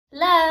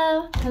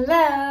Hello!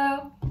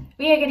 Hello!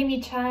 We are going to be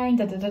trying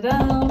food!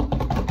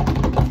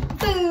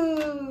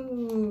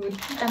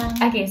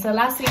 Okay, so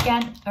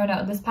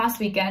this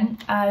past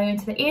weekend, we went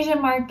to the Asian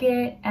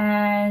market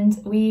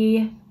and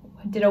we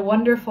did a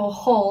wonderful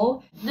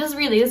haul. This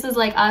is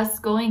like us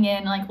going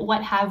in, like,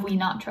 what have we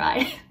not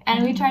tried?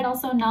 And we tried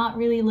also not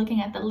really looking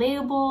at the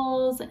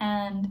labels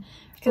and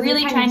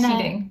really trying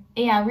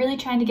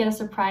to get a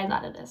surprise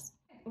out of this.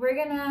 We're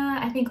gonna,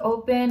 I think,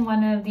 open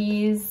one of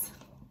these,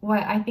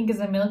 what I think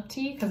is a milk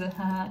tea, because it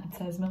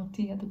says milk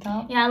tea at the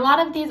top. Yeah, a lot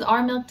of these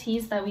are milk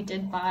teas that we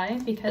did buy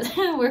because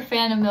we're a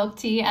fan of milk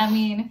tea. I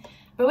mean,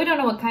 but we don't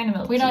know what kind of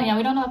milk tea. We don't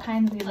know what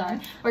kinds these are.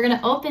 We're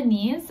gonna open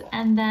these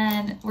and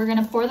then we're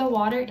gonna pour the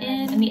water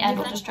in. In the end,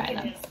 we'll just try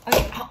them.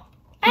 Okay.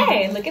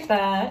 Hey, look at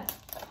that.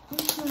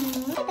 Look at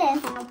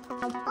this.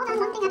 Hold on,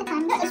 one thing at a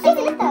time. No, it's easy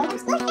though. I'm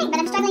looking, but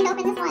I'm struggling to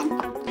open this one.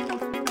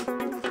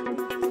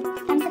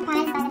 I'm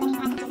surprised by the many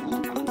packages we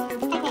inside.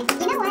 Okay,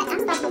 you know what? I'm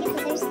about to use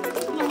scissors.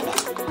 I'm gonna do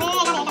it.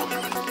 Wait,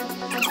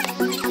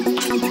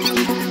 I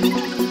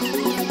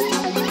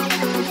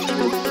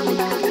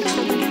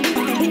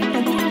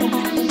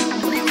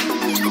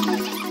got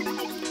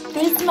it.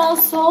 They smell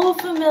so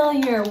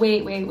familiar.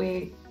 Wait,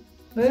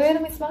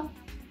 Let me smell.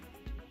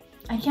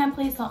 I can't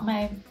place on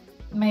my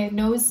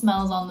nose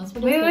smells on this.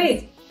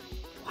 Wait.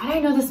 Why do I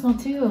know this smell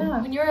too?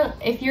 Yeah,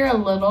 if you're a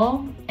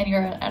little and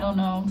you're, I don't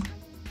know,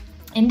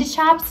 into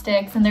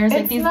chapsticks, and there's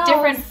like these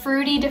different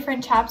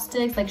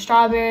chapsticks, like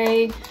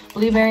strawberry,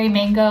 blueberry,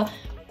 mango.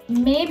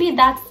 Maybe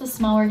that's the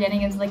smell we're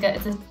getting. It's a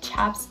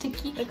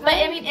chapsticky. But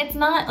I mean, it's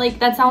not like,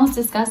 that sounds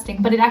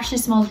disgusting, but it actually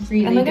smells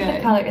really good. And look at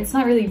the color. It's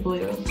not really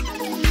blue.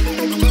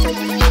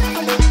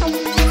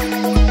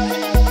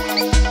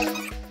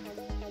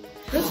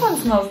 This one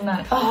smells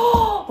nice.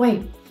 Oh,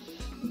 wait.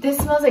 This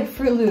smells like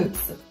Fruit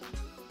Loops.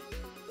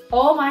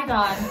 Oh my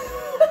god.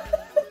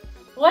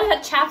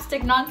 What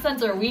chapstick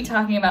nonsense are we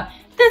talking about?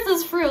 This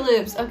is Fruit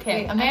Loops.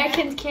 Okay,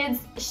 American kids,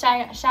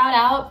 shout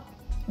out.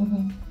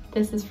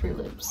 This is Fruit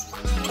Loops.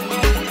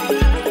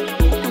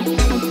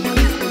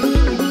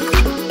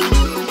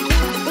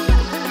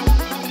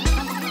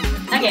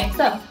 Okay,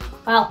 so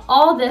while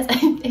all this,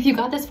 if you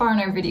got this far in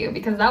our video,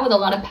 because that was a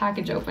lot of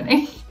package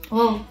opening.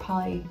 We'll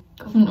probably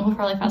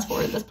fast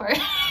forward this part.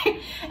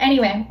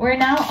 Anyway, we're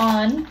now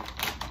on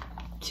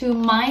to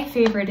my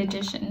favorite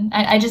edition.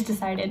 I just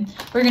decided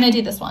we're gonna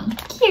do this one.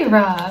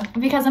 Kira,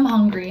 because I'm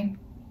hungry.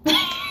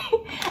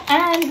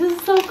 And this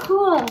is so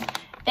cool.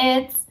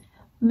 It's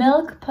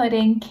milk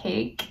pudding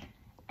cake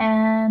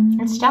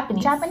and it's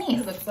Japanese.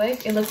 It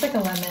looks like a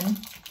lemon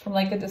from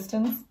like a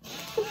distance.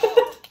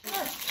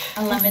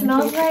 A lemon. It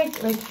smells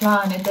like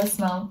flan. It does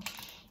smell.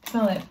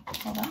 Smell it.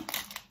 Hold on.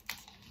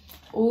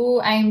 Ooh,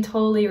 I'm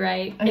totally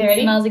right. Okay, it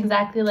ready? Smells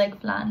exactly like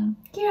flan.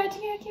 Kira,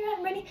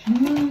 I'm ready.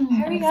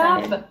 Hurry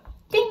up.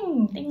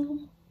 Ding.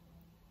 Ding.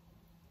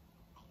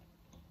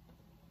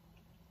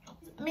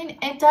 I mean,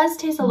 it does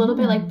taste a little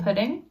bit like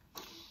pudding.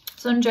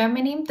 So in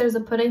Germany, there's a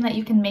pudding that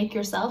you can make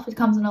yourself. It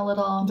comes in a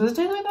little... Does it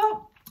taste like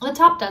that? The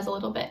top does a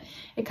little bit.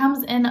 It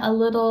comes in a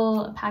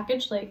little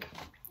package like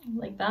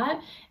that.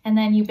 And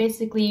then you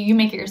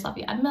make it yourself.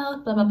 You add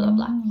milk, blah, blah, blah,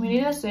 blah. We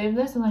need to save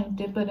this and like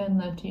dip it in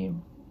the tea.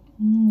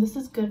 This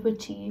is good with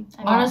tea.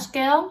 On a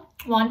scale,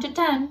 1 to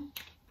 10.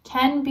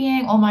 10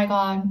 being, oh my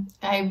god,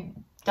 I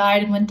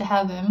died and went to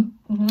heaven.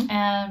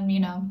 And,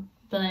 you know,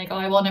 be like, oh,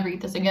 I will never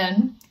eat this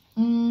again.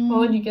 What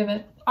would you give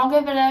it? I'll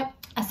give it a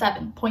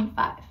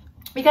 7.5.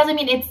 Because, I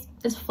mean, it's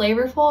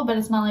flavorful, but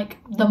it's not like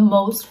the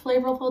most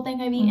flavorful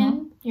thing I've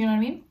eaten. You know what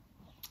I mean?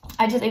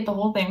 I just ate the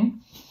whole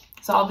thing.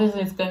 So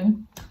obviously it's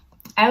good.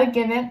 I would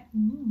give it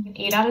an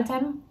 8 out of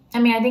 10. I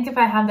mean, I think if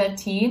I have that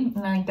tea and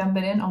I like dump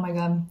it in, oh my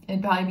god,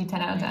 it'd probably be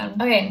 10 out of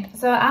 10. Okay,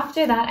 so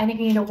after that, I think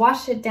we need to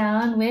wash it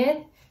down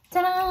with,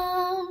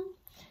 ta-da!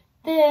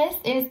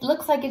 This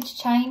looks like it's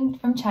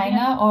from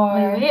China,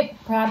 or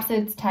perhaps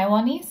it's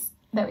Taiwanese.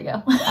 There we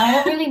go. I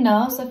don't really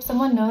know, so if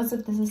someone knows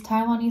if this is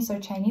Taiwanese or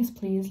Chinese,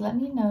 please let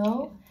me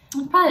know.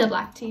 It's probably a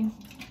black tea.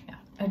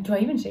 Yeah. Do I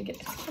even shake it?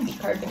 It's gonna be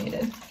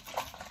carbonated.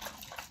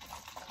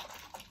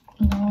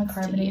 No,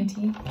 carbonated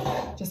tea,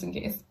 just in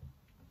case.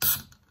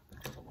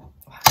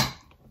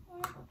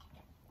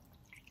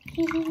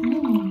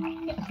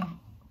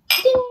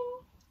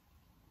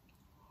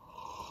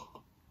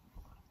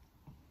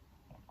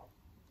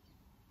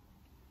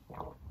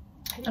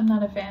 I'm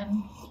not a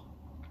fan.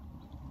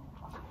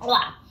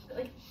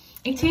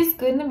 It tastes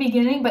good in the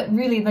beginning, but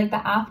really, like,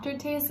 the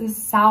aftertaste is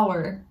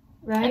sour,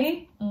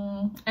 right?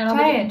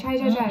 Try it. Try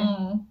it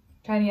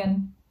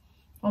again.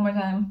 One more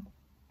time.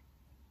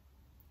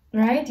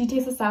 Right? Do you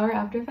taste the sour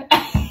after effect?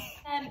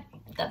 And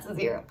that's a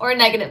 0. Or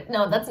negative.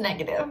 No, that's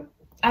negative.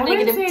 I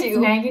wouldn't say it's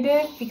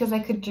negative because I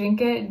could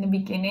drink it in the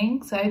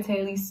beginning, so I would say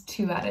at least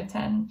 2 out of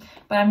 10.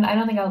 But I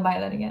don't think I'll buy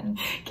that again.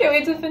 Can't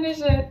wait to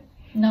finish it.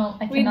 No,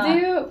 I cannot. We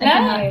do.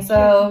 Okay,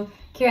 so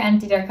Kira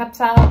emptied our cups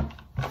out.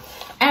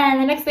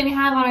 And the next thing we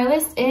have on our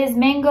list is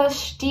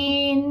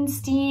mangosteen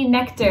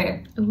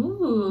nectar.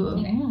 Ooh.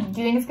 Do you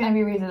think it's going to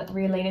be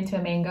related to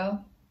a mango?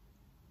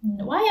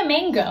 Why a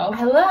mango?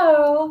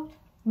 Hello.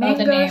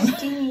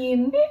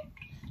 Mangosteen.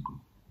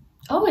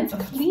 Oh, it's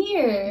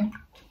clear.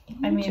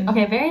 I mean,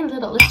 okay, very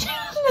little. Let's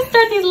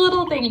start these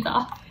little things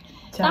off.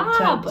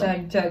 Chug.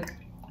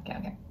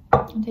 Okay.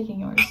 I'm taking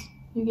yours.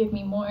 You give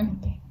me more.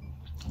 Okay.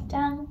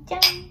 Dun,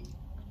 dun.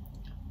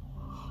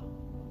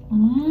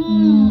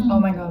 Oh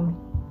my god.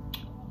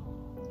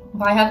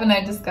 Why haven't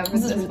I discovered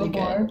this really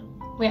before? Good.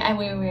 Wait.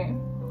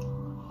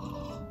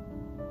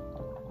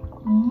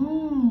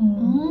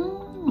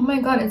 Oh my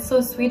god, it's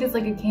so sweet. It's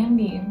like a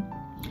candy.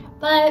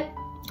 But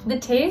the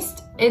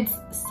taste, it's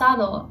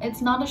subtle.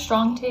 It's not a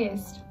strong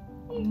taste.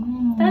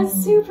 That's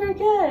super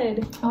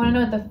good. I want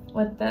to know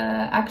what the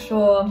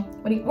actual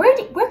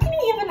where can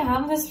you even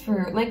have this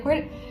fruit? Like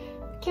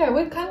Kira,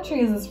 what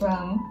country is this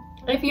from?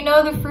 If you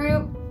know the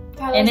fruit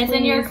and it's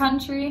in your please.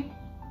 country,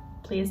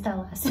 please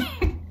tell us.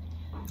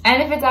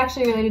 And if it's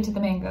actually related to the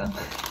mango.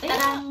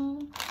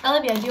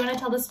 Olivia, do you want to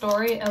tell the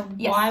story of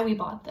why we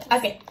bought this?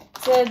 Okay,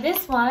 so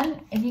this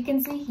one, if you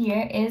can see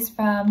here, is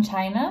from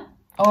China,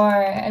 or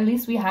at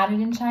least we had it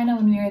in China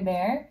when we were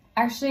there.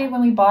 Actually,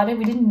 when we bought it,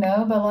 we didn't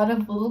know, but a lot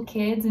of little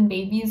kids and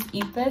babies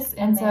eat this,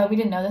 and so we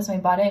didn't know this when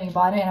we bought it,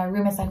 and our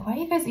roommate's like, why are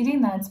you guys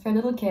eating that? It's for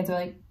little kids. We're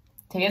like,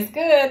 tastes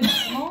good.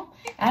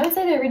 I would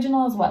say the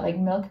original is what, like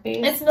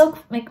milk-based? It's milk,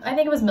 I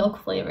think it was milk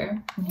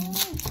flavor.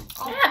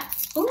 Yeah.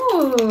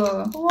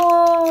 Ooh.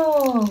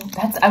 Whoa.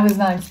 I was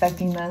not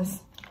expecting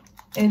this.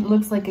 It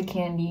looks like a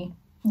candy.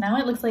 Now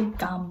it looks like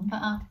gum.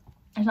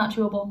 It's not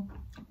chewable.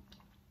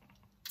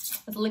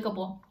 It's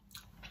lickable.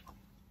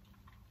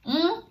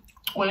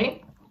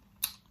 Wait.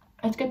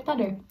 It gets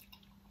better.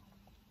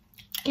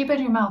 Keep it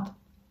in your mouth.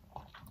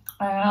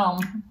 I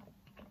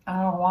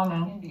don't want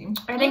to.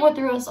 I think what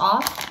threw us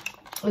off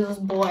was this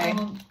boy.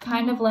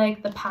 Kind of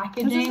like the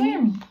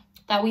packaging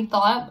that we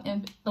thought,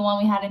 the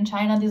one we had in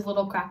China, these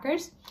little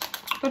crackers.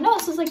 But no,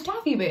 this is like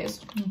toffee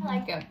based. I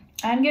like it.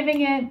 I'm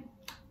giving it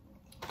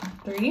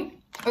 3.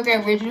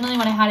 Okay, originally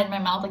when I had it in my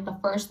mouth, like the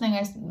first thing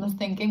I was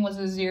thinking was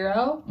a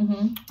 0.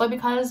 But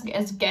because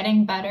it's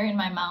getting better in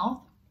my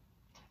mouth,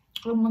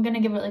 I'm gonna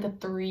give it like a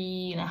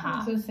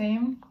 3.5. So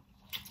same?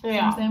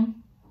 Yeah.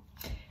 Same.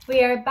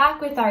 We are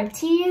back with our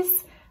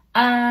teas.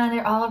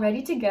 They're all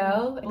ready to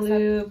go.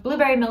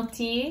 Blueberry milk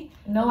tea.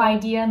 No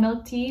idea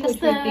milk tea,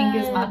 which we think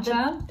is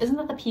matcha. Isn't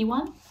that the pea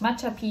one?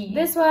 Matcha pea.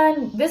 This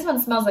one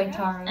smells like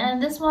taro.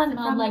 And this one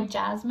smells like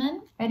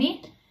jasmine.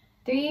 Ready?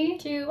 3,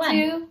 2, 1.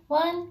 2,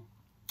 1.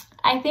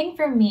 I think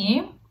for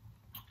me,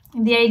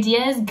 the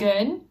idea is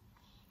good.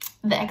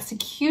 The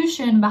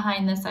execution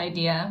behind this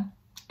idea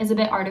is a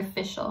bit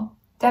artificial.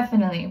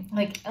 Definitely.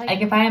 Like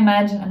if I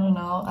imagine, I don't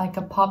know, like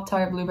a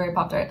Pop-Tart, blueberry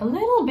Pop-Tart, a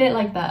little bit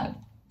like that.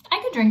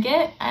 I could drink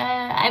it.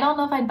 I don't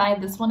know if I'd buy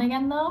this one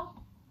again though.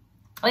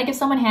 Like if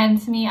someone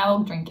hands to me, I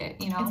will drink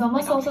it, you know? It's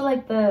almost also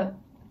like the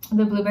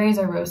blueberries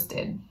are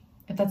roasted,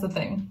 if that's a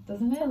thing.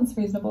 Doesn't it? Sounds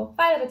reasonable.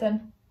 5 out of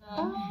 10.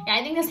 Yeah,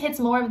 I think this hits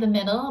more of the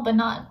middle, but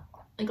not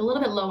like a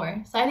little bit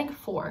lower. So I think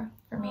 4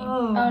 for me.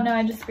 Oh no,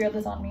 I just spilled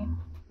this on me.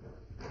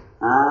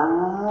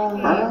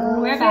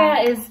 Olivia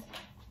is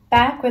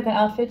back with an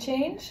outfit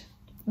change.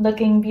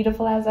 Looking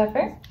beautiful as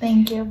ever.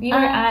 Thank you. We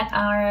are at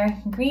our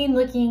green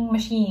looking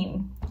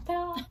machine.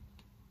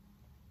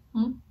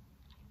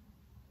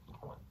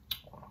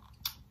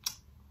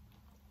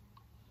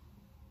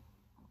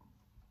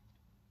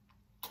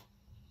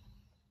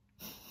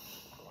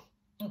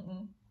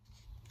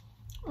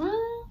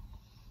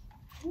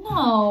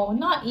 No,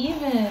 not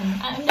even.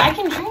 I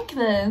can drink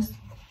this.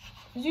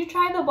 Did you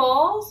try the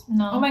balls?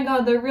 No. Oh my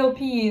god, they're real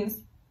peas.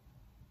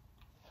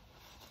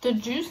 The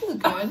juice is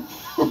good.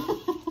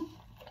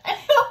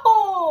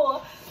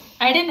 No!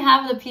 I didn't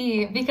have the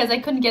pea because I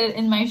couldn't get it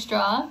in my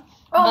straw.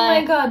 Oh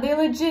my god, they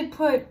legit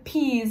put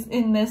peas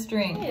in this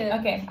drink. Yeah.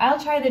 Okay, I'll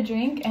try the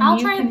drink and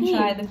you can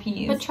try the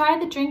peas. But try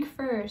the drink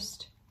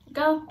first.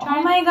 Go, try.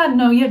 Oh my god,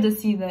 no, you have to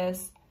see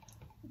this.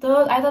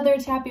 Those, I thought they were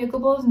tapioca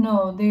bowls.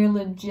 No, they're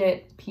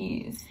legit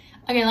peas.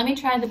 Okay, let me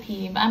try the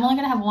pea, but I'm only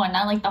gonna have one,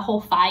 not like the whole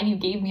 5 you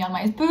gave me on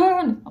my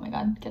spoon. Oh my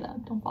god, get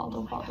out. Don't fall,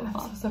 don't fall, don't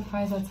fall. I'm so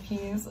surprised that's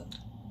peas.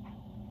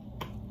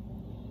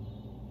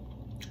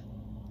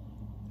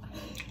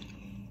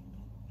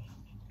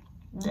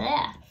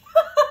 Yeah.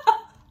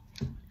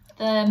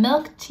 The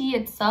milk tea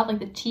itself, like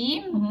the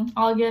tea,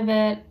 I'll give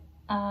it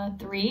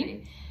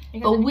 3.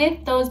 But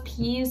with those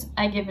peas,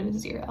 I give it a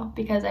 0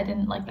 because I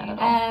didn't like that at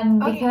all. And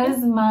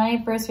because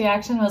my first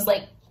reaction was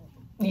like,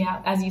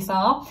 yeah, as you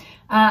saw,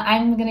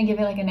 I'm gonna give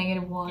it like a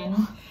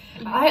 -1.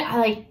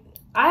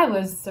 I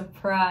was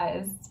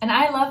surprised, and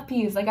I love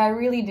peas, like I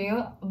really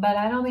do, but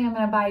I don't think I'm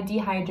gonna buy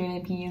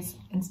dehydrated peas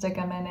and stick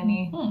them in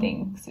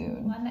anything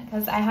soon.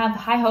 Because I have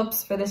high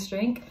hopes for this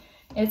drink.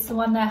 It's the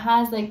one that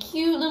has like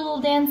cute little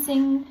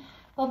dancing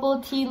bubble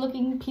tea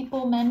looking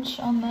people mensch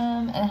on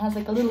them, and it has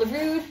like a little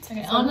root.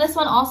 Okay, so this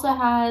one also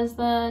has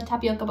the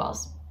tapioca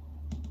balls,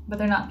 but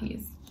they're not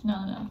peas.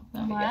 No.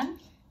 1,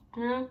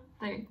 2,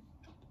 3.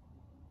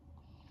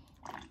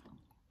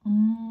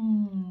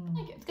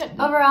 It's good.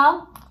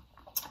 Overall,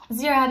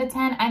 0 out of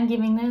 10. I'm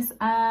giving this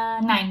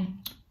a 9.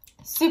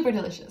 Super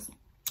delicious.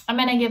 I'm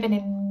gonna give it a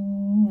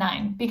 9.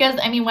 9. Because,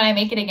 I mean, when I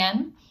make it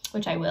again,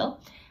 which I will,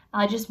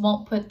 I just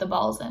won't put the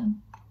balls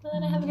in. But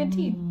then I have a good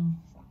tea.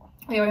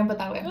 Wait, we're gonna put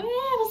that away. Oh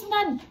yeah, that's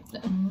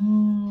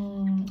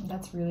not.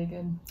 That's really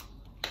good.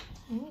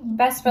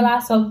 Best for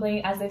last,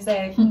 hopefully, as they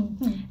say.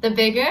 The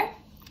bigger,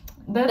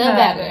 the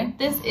better.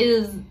 This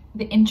is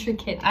the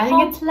intricate,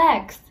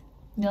 complex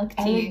milk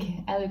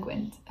tea.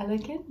 Eloquent.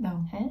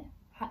 No. Huh?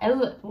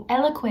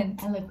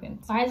 Eloquent.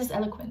 Why is this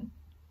eloquent?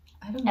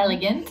 I don't know.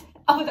 Elegant?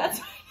 Oh, that's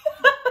right.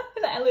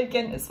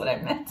 Elegant is what I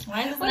meant.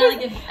 Why is this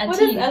elegant? What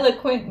does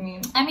eloquent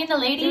mean? I mean, the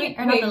lady,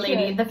 or not the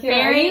lady, the Kira,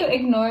 fairy. are you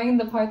ignoring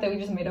the part that we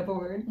just made up a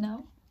word?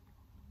 No.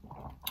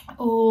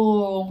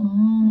 Oh.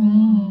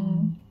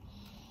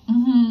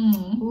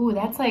 Ooh,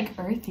 that's like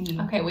earthy.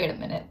 Okay, wait a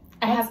minute.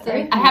 I That's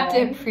have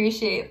to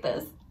appreciate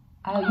this.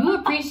 You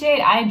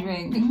appreciate, I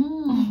drink.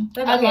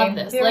 I love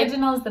this. The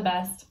original is the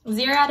best.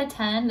 0 out of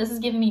 10. This is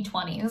giving me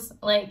 20s.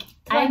 Like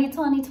 20.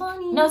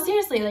 No,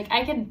 seriously. Like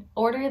I could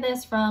order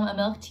this from a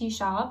milk tea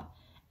shop,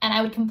 and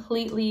I would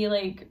completely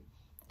like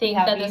think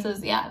that this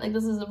is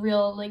this is a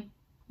real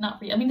not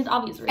real. I mean, it's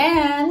obviously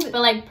real,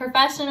 but like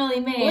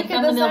professionally made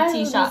from the milk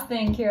tea shop. This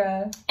thing,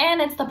 Kira.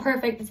 And it's the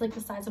perfect. It's like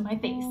the size of my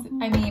face.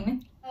 I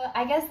mean,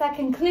 I guess that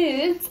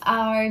concludes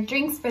our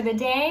drinks for the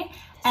day,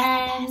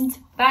 and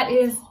that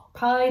is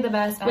probably the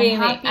best. Wait,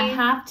 I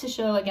have to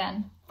show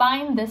again.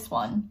 Find this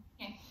one.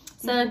 Okay.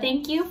 So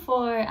thank you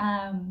for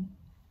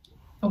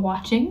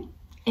watching.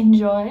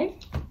 Enjoy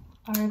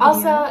our video.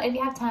 Also, if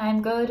you have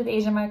time, go to the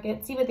Asian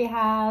market, see what they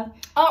have.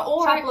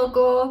 Or shop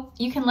local.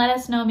 You can let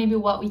us know maybe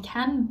what we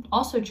can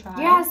also try.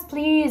 Yes,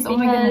 please. Oh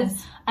my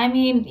goodness. I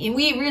mean,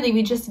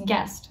 we just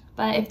guessed.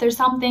 But if there's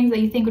some things that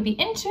you think would be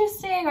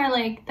interesting or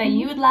like that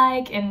you would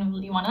like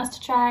and you want us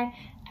to try,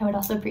 I would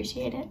also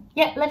appreciate it.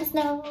 Yeah, let us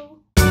know.